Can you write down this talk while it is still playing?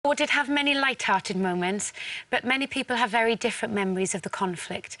war did have many light-hearted moments, but many people have very different memories of the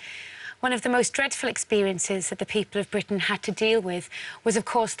conflict. One of the most dreadful experiences that the people of Britain had to deal with was, of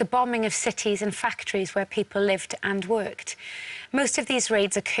course, the bombing of cities and factories where people lived and worked. Most of these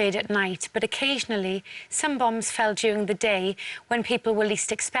raids occurred at night, but occasionally some bombs fell during the day when people were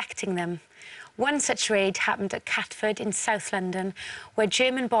least expecting them. One such raid happened at Catford in South London, where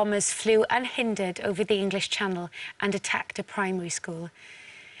German bombers flew unhindered over the English Channel and attacked a primary school.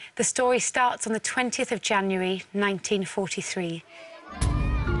 The story starts on the 20th of January, 1943.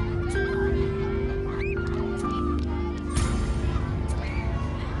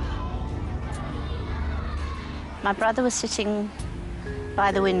 My brother was sitting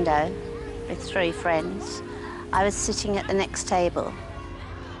by the window with 3 friends. I was sitting at the next table.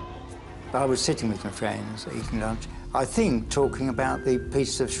 I was sitting with my friends, eating lunch, I think talking about the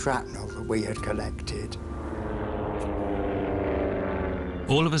piece of shrapnel that we had collected.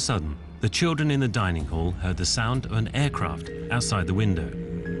 All of a sudden, the children in the dining hall heard the sound of an aircraft outside the window.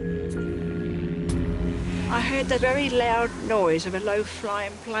 I heard the very loud noise of a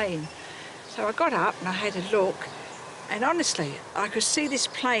low-flying plane. So I got up and I had a look, and honestly, I could see this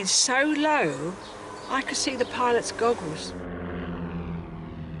plane so low, I could see the pilot's goggles.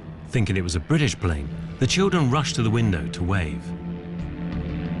 Thinking it was a British plane, the children rushed to the window to wave.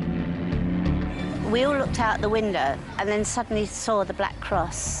 We all looked out the window and then suddenly saw the black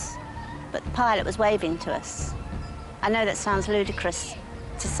cross, but the pilot was waving to us. I know that sounds ludicrous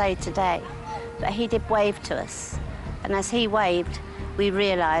to say today, but he did wave to us, and as he waved, we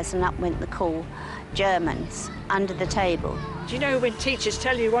realised, and up went the call, Germans, under the table. Do you know when teachers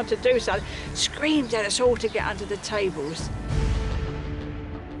tell you what to do something, screamed at us all to get under the tables?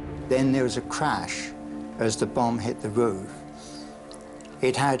 Then there was a crash as the bomb hit the roof.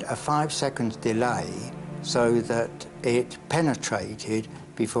 It had a 5-second delay so that it penetrated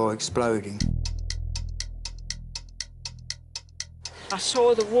before exploding. I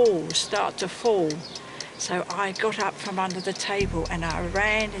saw the walls start to fall, so I got up from under the table and I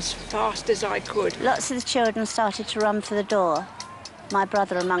ran as fast as I could. Lots of the children started to run for the door, my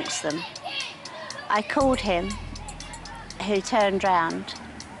brother amongst them. I called him, who turned round,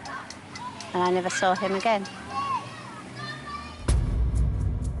 and I never saw him again.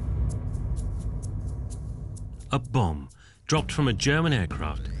 A bomb, dropped from a German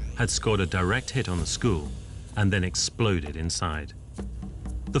aircraft, had scored a direct hit on the school and then exploded inside.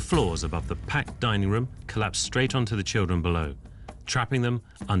 The floors above the packed dining room collapsed straight onto the children below, trapping them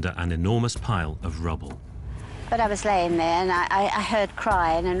under an enormous pile of rubble. But I was laying there and I heard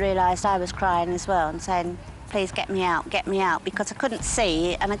crying and realised I was crying as well and saying, please get me out, because I couldn't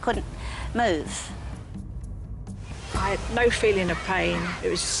see and I couldn't move. I had no feeling of pain. It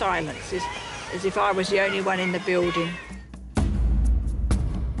was silence, as if I was the only one in the building.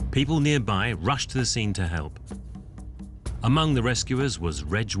 People nearby rushed to the scene to help. Among the rescuers was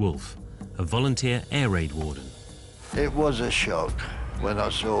Reg Wolfe, a volunteer air raid warden. It was a shock when I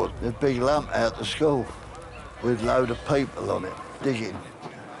saw the big lump out the school with a load of people on it, digging.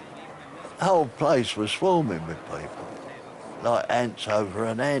 The whole place was swarming with people, like ants over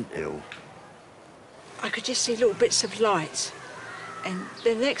an anthill. I could just see little bits of light. And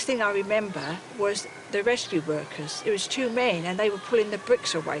the next thing I remember was the rescue workers. It was 2 men and they were pulling the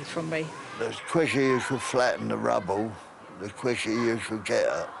bricks away from me. The quicker you could flatten the rubble, the quicker you could get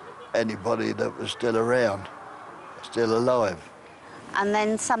anybody that was still around, still alive. And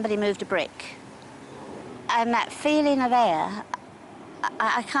then somebody moved a brick. And that feeling of air,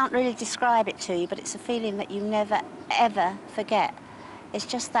 I can't really describe it to you, but it's a feeling that you never, ever forget. It's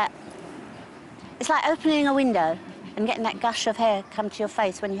just that, it's like opening a window and getting that gush of air come to your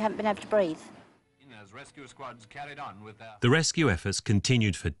face when you haven't been able to breathe. The rescue efforts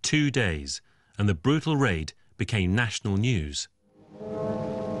continued for 2 days, and the brutal raid became national news.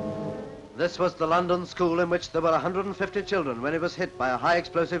 This was the London school in which there were 150 children when it was hit by a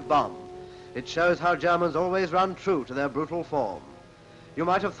high-explosive bomb. It shows how Germans always run true to their brutal form. You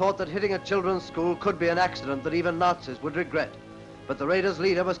might have thought that hitting a children's school could be an accident that even Nazis would regret. But the raiders'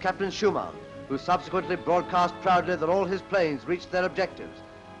 leader was Captain Schumann, who subsequently broadcast proudly that all his planes reached their objectives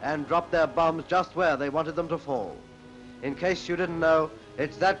and dropped their bombs just where they wanted them to fall. In case you didn't know,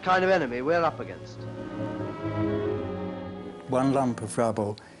 it's that kind of enemy we're up against. One lump of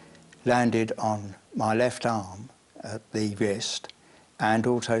rubble landed on my left arm at the wrist and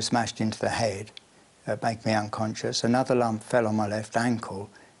also smashed into the head, making me unconscious. Another lump fell on my left ankle,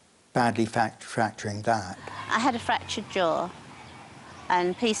 badly fracturing that. I had a fractured jaw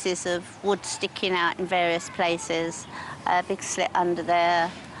and pieces of wood sticking out in various places, a big slit under there,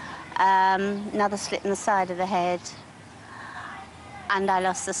 another slit in the side of the head. and I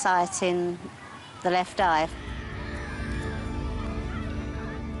lost the sight in the left eye.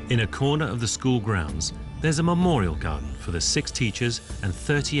 In a corner of the school grounds, there's a memorial garden for the 6 teachers and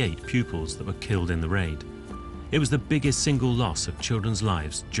 38 pupils that were killed in the raid. It was the biggest single loss of children's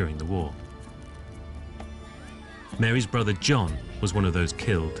lives during the war. Mary's brother John was one of those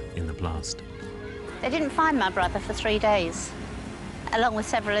killed in the blast. They didn't find my brother for 3 days. Along with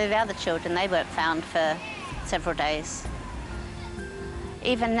several of the other children, they weren't found for several days.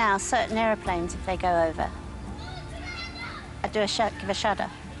 Even now, certain aeroplanes, if they go over, I do give a shudder,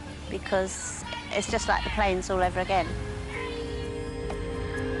 because it's just like the planes all over again.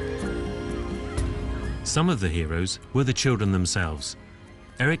 Some of the heroes were the children themselves.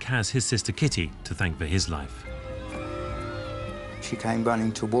 Eric has his sister Kitty to thank for his life. She came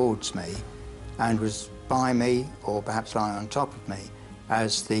running towards me and was by me, or perhaps lying on top of me,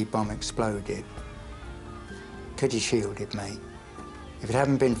 as the bomb exploded. Kitty shielded me. If it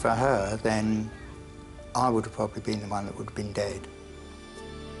hadn't been for her, then I would have probably been the one that would have been dead.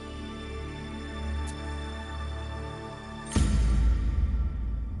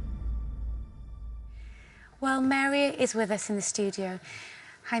 Well, Mary is with us in the studio.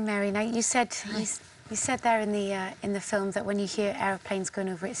 Hi, Mary. Now, you said there in the film that when you hear aeroplanes going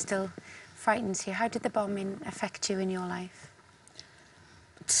over, it still frightens you. How did the bombing affect you in your life?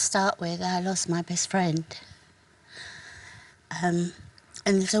 To start with, I lost my best friend. And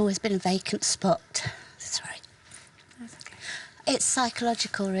there's always been a vacant spot. Sorry. That's okay. It's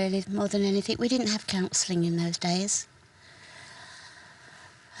psychological, really, more than anything. We didn't have counselling in those days.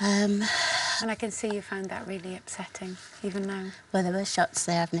 And I can see you found that really upsetting, even now. Well, there were shots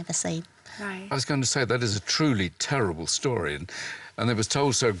there I've never seen. Right. I was going to say, that is a truly terrible story, and it was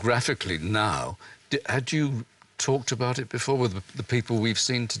told so graphically now. Had you talked about it before with the people we've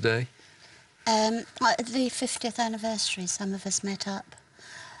seen today? At the 50th anniversary, some of us met up.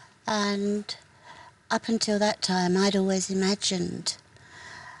 And up until that time, I'd always imagined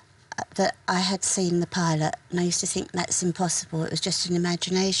that I had seen the pilot, and I used to think that's impossible, it was just an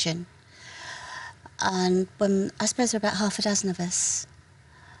imagination. And when, I suppose there were about half a dozen of us,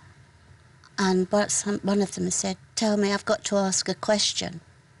 and one of them said, "Tell me, I've got to ask a question.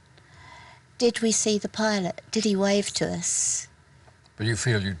 Did we see the pilot? Did he wave to us?" But you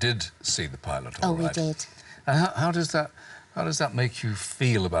feel you did see the pilot, all right? Oh, we did. And how does that make you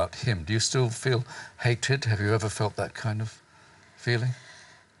feel about him? Do you still feel hatred? Have you ever felt that kind of feeling?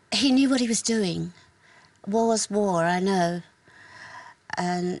 He knew what he was doing. War's war, I know.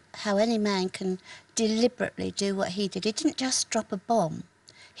 And how any man can deliberately do what he did. He didn't just drop a bomb,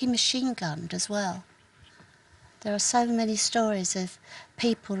 he machine-gunned as well. There are so many stories of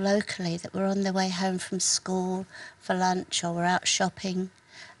people locally that were on their way home from school for lunch or were out shopping,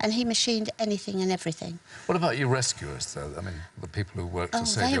 and he machined anything and everything. What about your rescuers, though? I mean, the people who worked to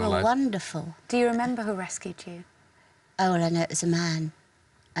save your life? Oh, they were wonderful. Do you remember who rescued you? Oh, well, I know it was a man.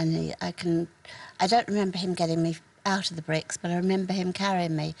 And I don't remember him getting me out of the bricks, but I remember him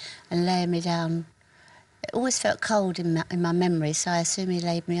carrying me and laying me down. It always felt cold in my memory, so I assume he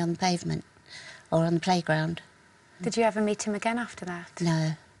laid me on the pavement or on the playground. Did you ever meet him again after that?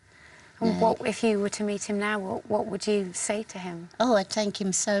 No. And No. what, if you were to meet him now, what would you say to him? Oh, I'd thank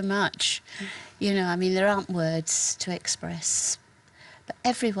him so much. You know, I mean, there aren't words to express. But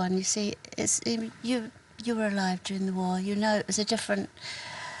everyone, you see, you were alive during the war. You know, it was a different...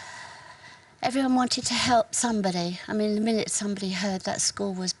 Everyone wanted to help somebody. I mean, the minute somebody heard that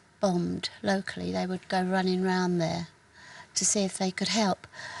school was bombed locally, they would go running round there to see if they could help.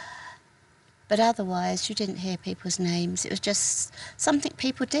 But otherwise, you didn't hear people's names. It was just something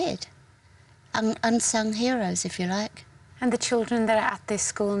people did. Unsung heroes, if you like. And the children that are at this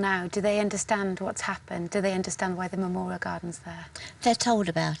school now, do they understand what's happened? Do they understand why the memorial garden's there? They're told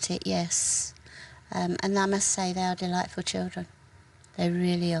about it, yes. And I must say they are delightful children. They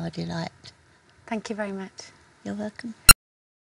really are delight. Thank you very much. You're welcome.